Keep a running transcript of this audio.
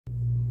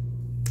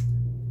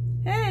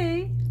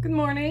Hey, good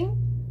morning.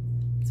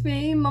 It's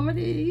me, Mama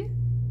D,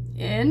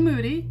 and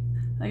Moody.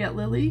 I got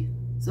Lily.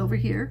 It's over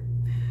here.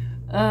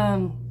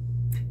 Thought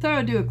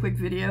I'd do a quick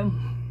video.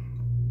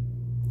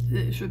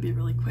 It should be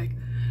really quick.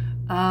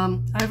 I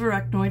have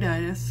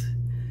arachnoiditis.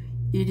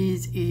 It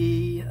is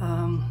a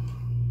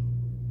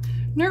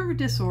nerve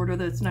disorder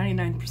that's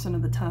 99%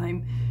 of the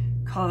time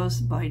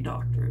caused by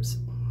doctors.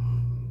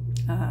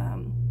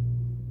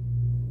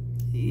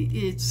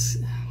 It's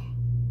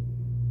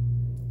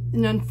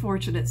an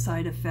unfortunate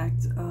side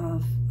effect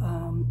of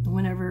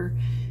whenever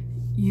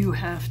you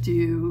have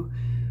to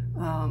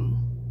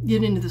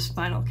get into the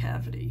spinal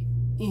cavity.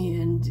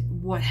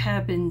 And what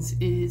happens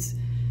is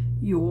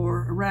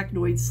your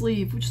arachnoid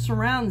sleeve, which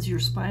surrounds your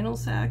spinal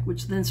sac,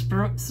 which then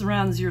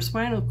surrounds your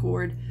spinal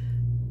cord,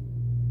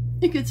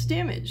 it gets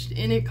damaged,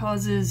 and it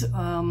causes,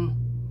 I'm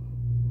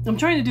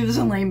trying to do this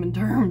in layman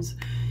terms,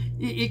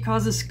 it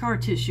causes scar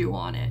tissue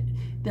on it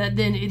that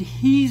then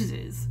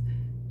adheses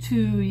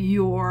to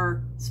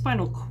your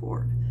spinal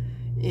cord,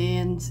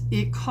 and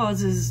it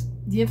causes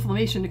the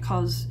inflammation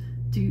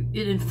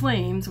it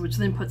inflames, which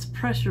then puts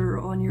pressure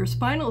on your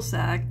spinal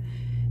sac,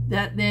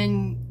 that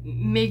then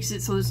makes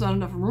it so there's not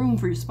enough room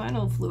for your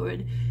spinal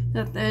fluid,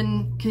 that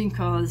then can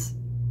cause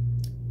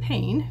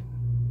pain.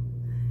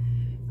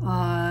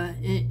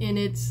 And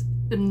it's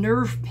a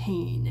nerve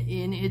pain,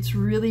 and it's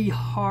really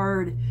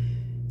hard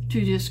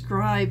to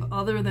describe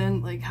other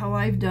than like how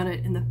I've done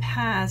it in the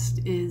past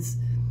is,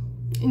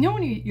 you know,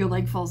 when your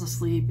leg falls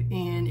asleep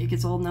and it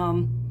gets all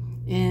numb,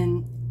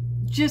 and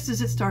just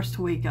as it starts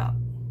to wake up,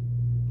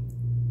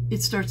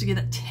 it starts to get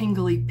that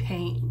tingly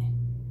pain.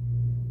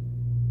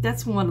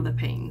 That's one of the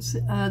pains.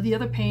 The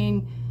other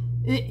pain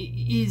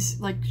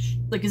is like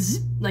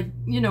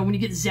you know, when you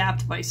get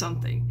zapped by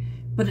something,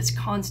 but it's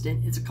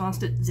constant. It's a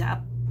constant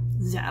zap,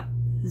 zap,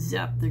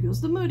 zap. There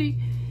goes the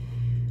Moody.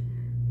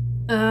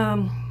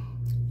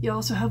 You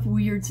also have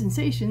weird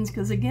sensations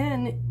because,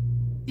 again,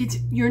 it's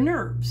your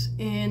nerves,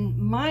 and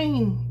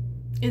mine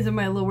is in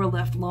my lower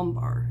left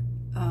lumbar.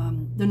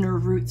 The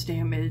nerve root's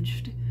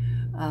damaged.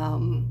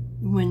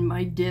 When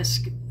my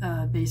disc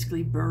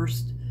basically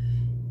burst,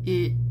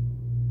 it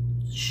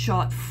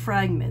shot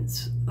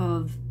fragments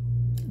of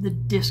the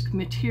disc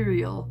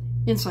material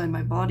inside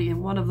my body,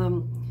 and one of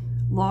them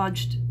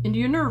lodged into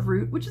your nerve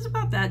root, which is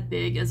about that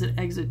big as it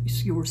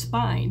exits your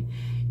spine,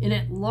 and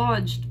it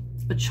lodged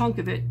a chunk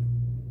of it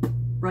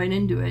right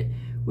into it,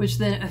 which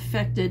then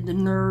affected the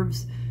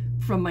nerves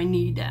from my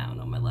knee down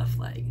on my left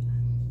leg.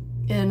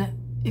 And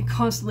it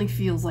constantly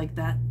feels like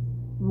that,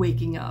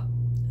 waking up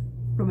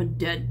from a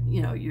dead,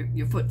 you know,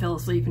 your foot fell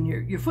asleep and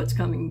your foot's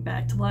coming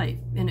back to life,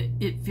 and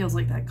it feels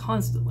like that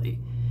constantly.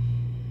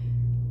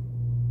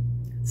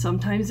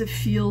 Sometimes it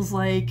feels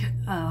like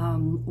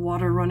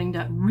water running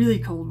down, really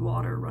cold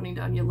water running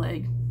down your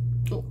leg.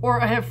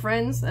 Or I have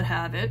friends that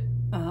have it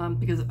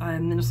because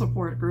I'm in a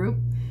support group,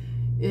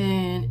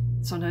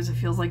 and sometimes it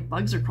feels like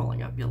bugs are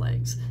crawling up your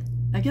legs.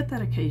 I get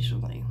that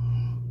occasionally,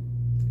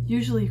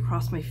 usually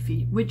across my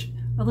feet, which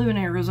I live in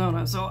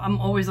Arizona, so I'm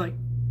always like,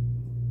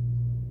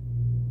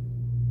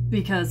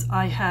 because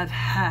I have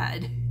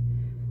had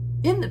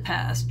in the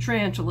past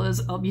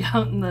tarantulas. I'll be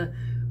out in the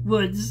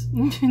woods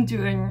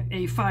doing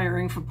a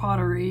firing for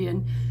pottery,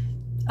 and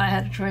I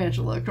had a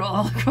tarantula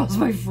crawl across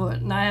my foot,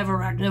 and I have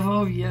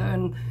arachnophobia,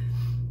 and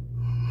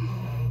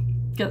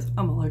because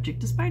I'm allergic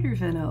to spider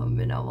venom,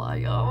 and I'm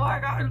like, oh my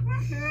god,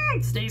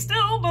 stay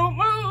still, don't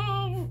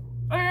move,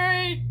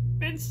 alright,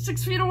 it's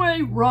 6 feet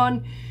away,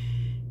 run.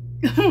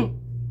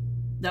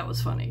 That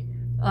was funny.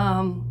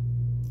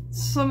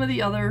 Some of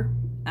the other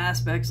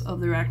aspects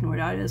of the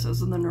arachnoiditis,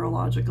 as in the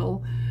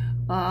neurological,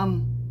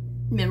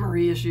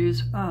 memory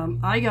issues.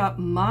 I got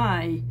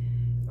my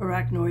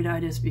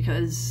arachnoiditis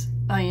because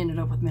I ended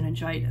up with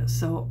meningitis.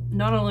 So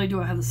not only do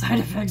I have the side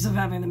effects of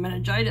having the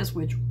meningitis,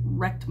 which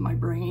wrecked my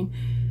brain,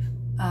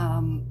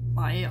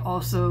 I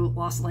also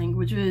lost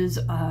languages.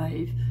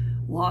 I've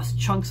lost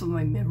chunks of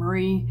my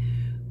memory.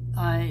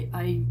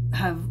 I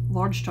have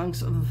large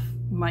chunks of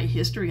my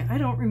history I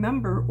don't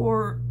remember,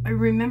 or I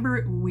remember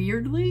it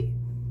weirdly.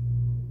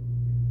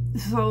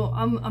 So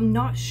I'm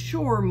not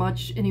sure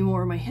much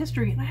anymore of my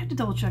history, and I had to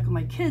double check with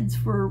my kids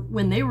for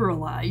when they were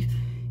alive.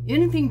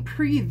 Anything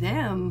pre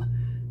them,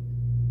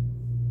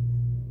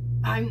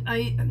 I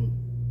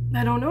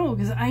don't know,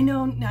 because I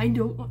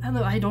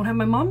don't have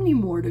my mom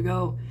anymore to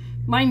go.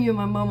 Mind you,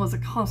 my mom was a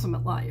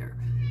consummate liar.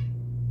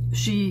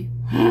 She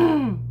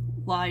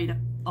lied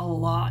a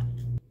lot,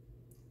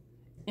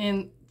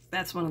 and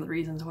that's one of the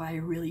reasons why I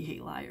really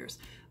hate liars.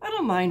 I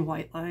don't mind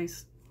white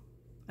lies.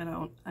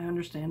 I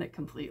understand it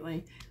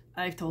completely.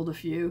 I've told a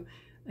few.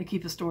 I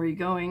keep a story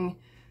going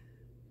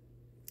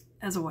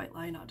as a white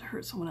lie, not to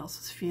hurt someone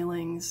else's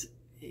feelings.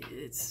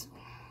 It's,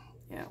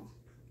 you know,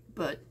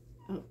 but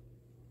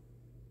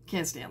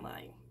can't stand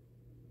lying.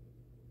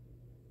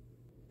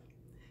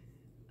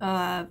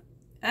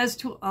 As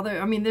to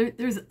other, I mean,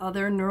 there's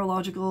other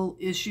neurological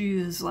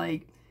issues,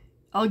 like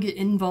I'll get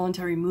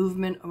involuntary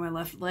movement on my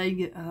left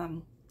leg.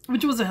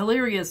 which was a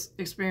hilarious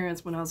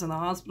experience when I was in the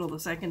hospital the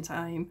second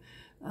time,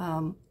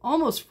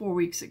 almost 4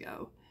 weeks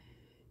ago,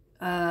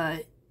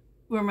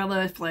 where my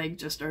left leg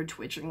just started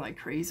twitching like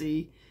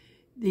crazy.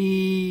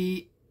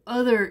 The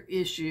other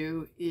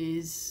issue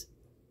is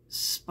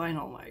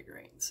spinal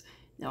migraines.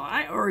 Now,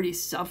 I already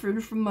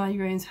suffered from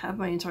migraines, have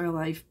my entire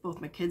life. Both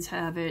my kids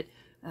have it.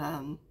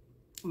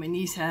 My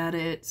niece had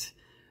it.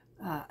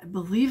 I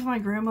believe my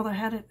grandmother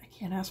had it. I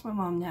can't ask my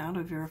mom now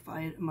to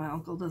verify it. My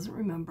uncle doesn't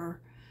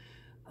remember.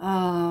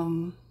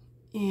 And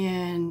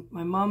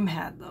my mom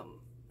had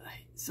them.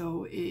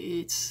 So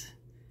it's...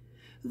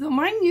 Though,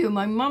 mind you,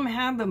 my mom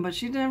had them, but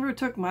she never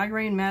took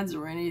migraine meds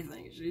or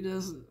anything. She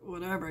just,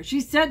 whatever. She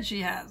said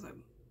she has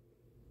them.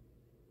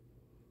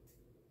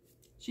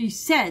 She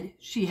said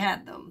she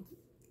had them.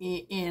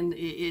 And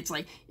it's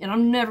like, and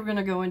I'm never going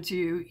to go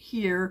into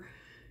here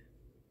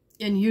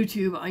in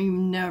YouTube.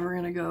 I'm never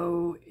going to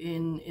go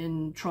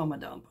in trauma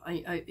dump.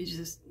 It's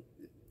just,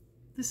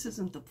 this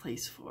isn't the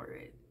place for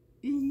it.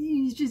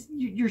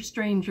 You're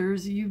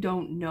strangers. You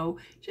don't know.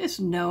 Just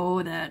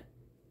know that,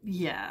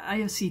 yeah, I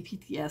have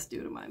CPTS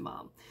due to my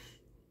mom.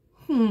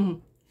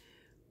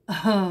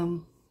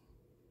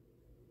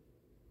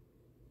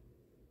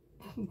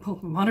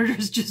 Both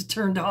monitors just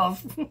turned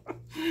off.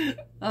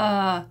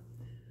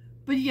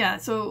 But yeah,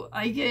 so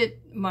I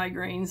get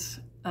migraines.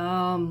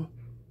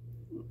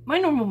 My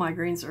normal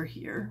migraines are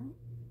here.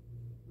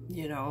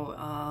 You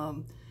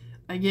know,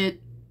 I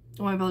get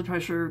my blood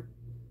pressure.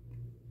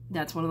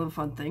 That's one of the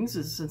fun things,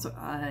 is since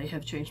I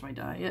have changed my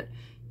diet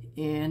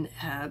and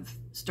have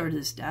started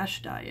this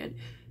DASH diet,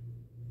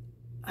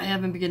 I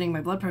haven't been getting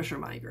my blood pressure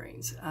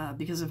migraines.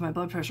 Because if my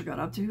blood pressure got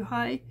up too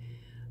high,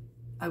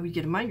 I would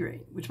get a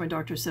migraine, which my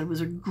doctor said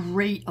was a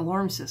great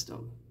alarm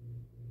system.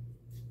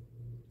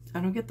 I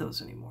don't get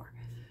those anymore.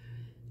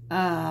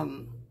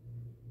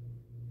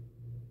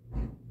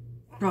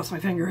 Cross my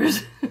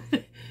fingers.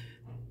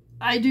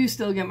 I do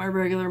still get my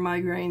regular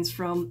migraines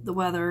from the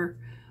weather,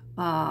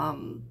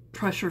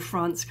 pressure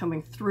fronts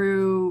coming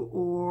through,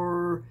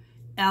 or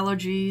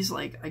allergies.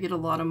 Like, I get a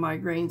lot of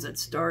migraines that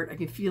start, I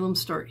can feel them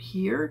start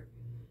here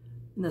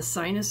in the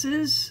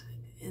sinuses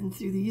and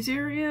through these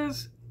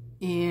areas.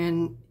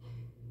 And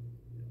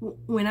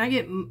when I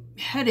get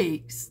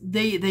headaches,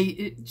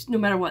 no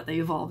matter what, they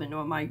evolve into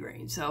a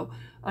migraine. So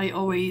I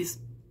always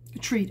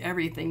treat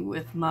everything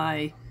with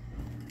my,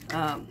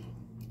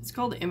 it's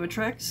called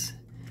Imitrex.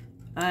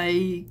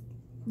 I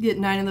get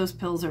 9 of those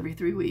pills every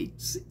 3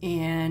 weeks,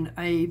 and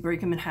I break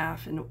them in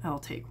half and I'll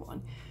take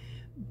one.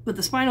 But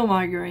the spinal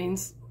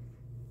migraines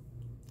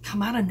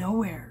come out of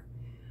nowhere.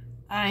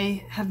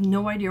 I have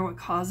no idea what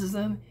causes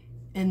them,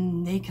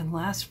 and they can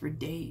last for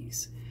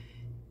days.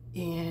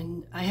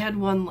 And I had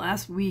one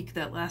last week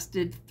that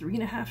lasted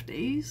 3.5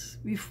 days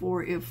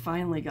before it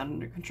finally got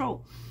under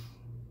control.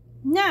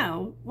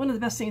 Now, one of the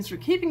best things for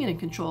keeping it in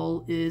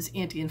control is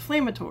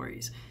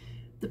anti-inflammatories.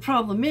 The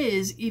problem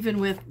is, even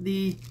with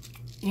the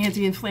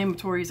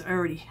anti-inflammatories I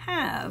already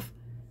have,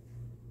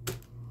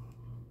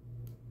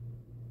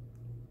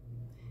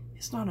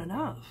 it's not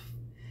enough.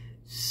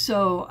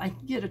 So I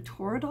can get a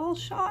Toradol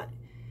shot,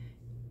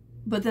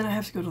 but then I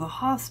have to go to the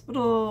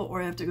hospital,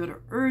 or I have to go to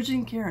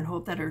urgent care and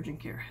hope that urgent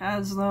care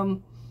has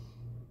them,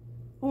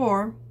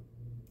 or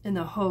in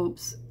the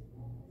hopes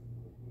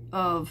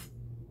of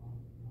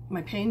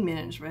my pain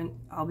management,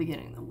 I'll be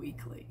getting them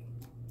weekly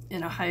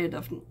in a high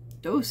enough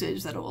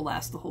dosage that it will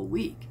last the whole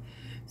week.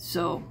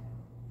 So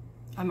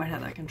I might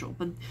have that control,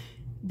 but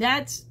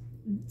that's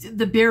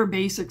the bare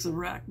basics of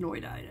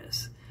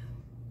arachnoiditis.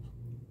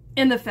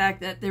 And the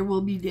fact that there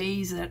will be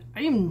days that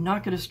I am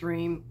not going to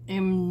stream, I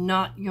am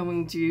not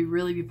going to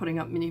really be putting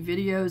up many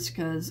videos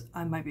because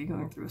I might be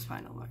going through a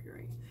spinal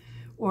migraine,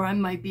 or I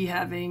might be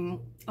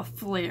having a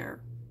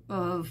flare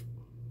of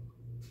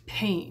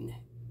pain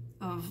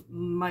of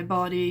my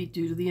body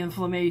due to the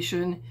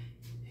inflammation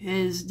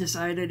has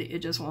decided it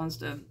just wants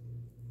to,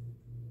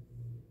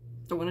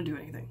 don't want to do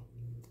anything.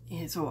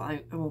 And so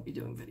I won't be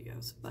doing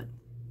videos, but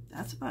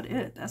that's about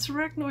it. That's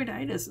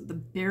arachnoiditis, the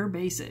bare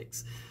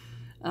basics.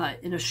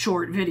 In a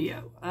short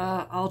video.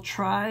 I'll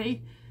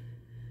try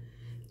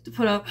to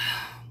put up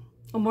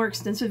a more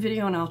extensive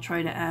video, and I'll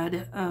try to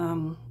add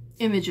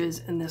images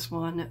in this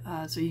one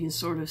so you can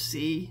sort of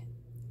see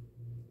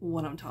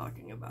what I'm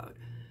talking about.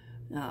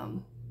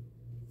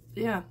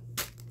 Yeah,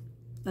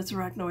 that's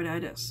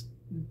arachnoiditis.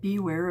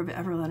 Beware of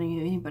ever letting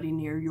anybody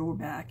near your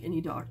back,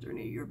 any doctor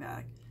near your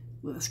back,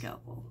 with a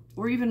scalpel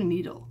or even a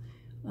needle.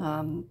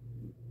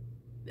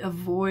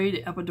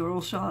 Avoid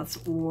epidural shots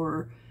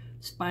or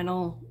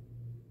spinal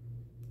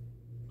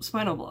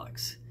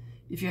blocks.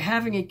 If you're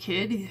having a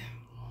kid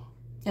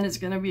and it's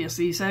going to be a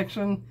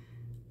C-section,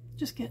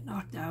 just get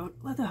knocked out.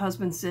 Let the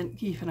husband sit,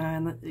 keep an eye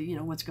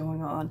on what's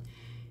going on.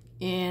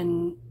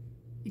 And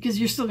because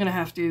you're still going to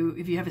have to,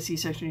 if you have a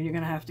C-section, you're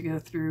going to have to go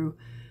through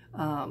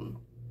the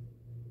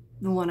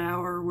 1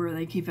 hour where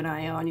they keep an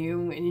eye on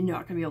you, and you're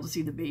not going to be able to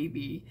see the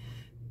baby.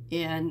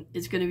 And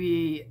it's going to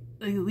be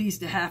at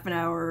least a half an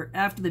hour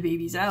after the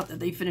baby's out that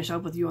they finish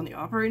up with you on the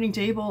operating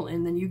table,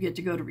 and then you get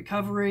to go to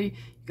recovery.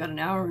 You've got an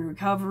hour in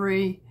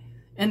recovery,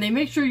 and they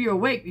make sure you're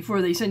awake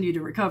before they send you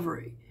to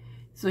recovery.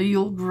 So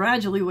you'll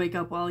gradually wake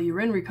up while you're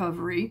in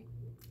recovery.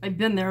 I've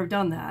been there, I've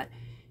done that.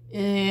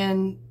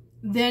 And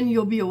then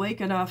you'll be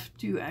awake enough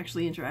to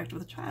actually interact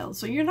with a child.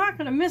 So you're not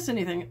going to miss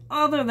anything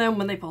other than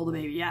when they pull the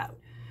baby out,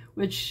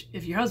 which,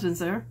 if your husband's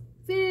there,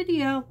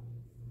 video.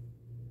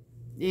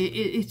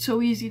 It's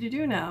so easy to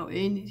do now,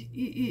 and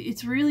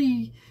it's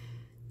really,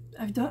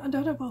 I've done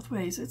it both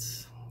ways.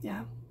 It's,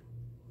 yeah,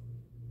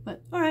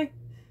 but all right.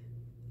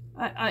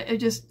 I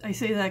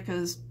say that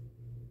because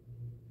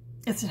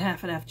it's a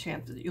half and half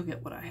chance that you'll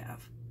get what I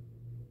have.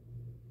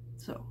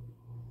 So,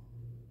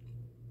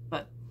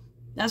 but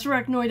that's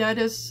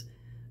arachnoiditis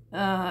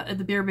at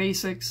the bare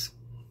basics.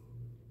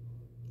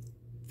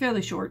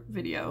 Fairly short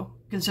video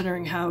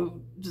considering how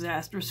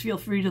disastrous. Feel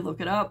free to look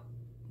it up.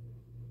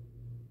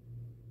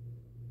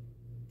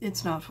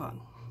 It's not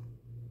fun.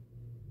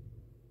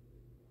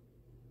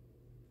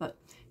 But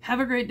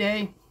have a great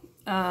day.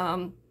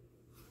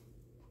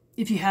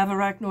 If you have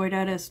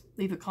arachnoiditis,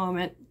 leave a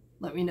comment.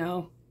 Let me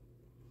know.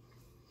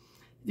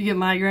 If you get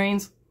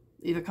migraines,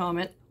 leave a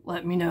comment.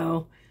 Let me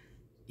know.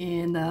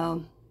 And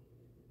I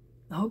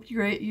hope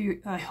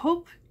I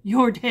hope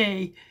your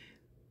day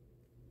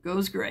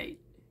goes great.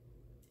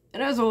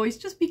 And as always,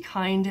 just be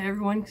kind to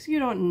everyone, because you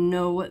don't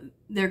know what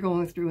they're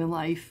going through in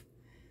life.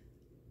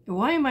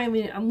 Why am I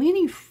leaning? I'm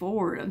leaning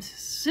forward. I'm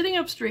sitting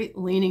up straight,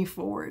 leaning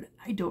forward.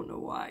 I don't know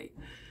why.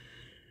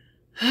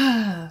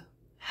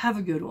 Have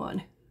a good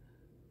one.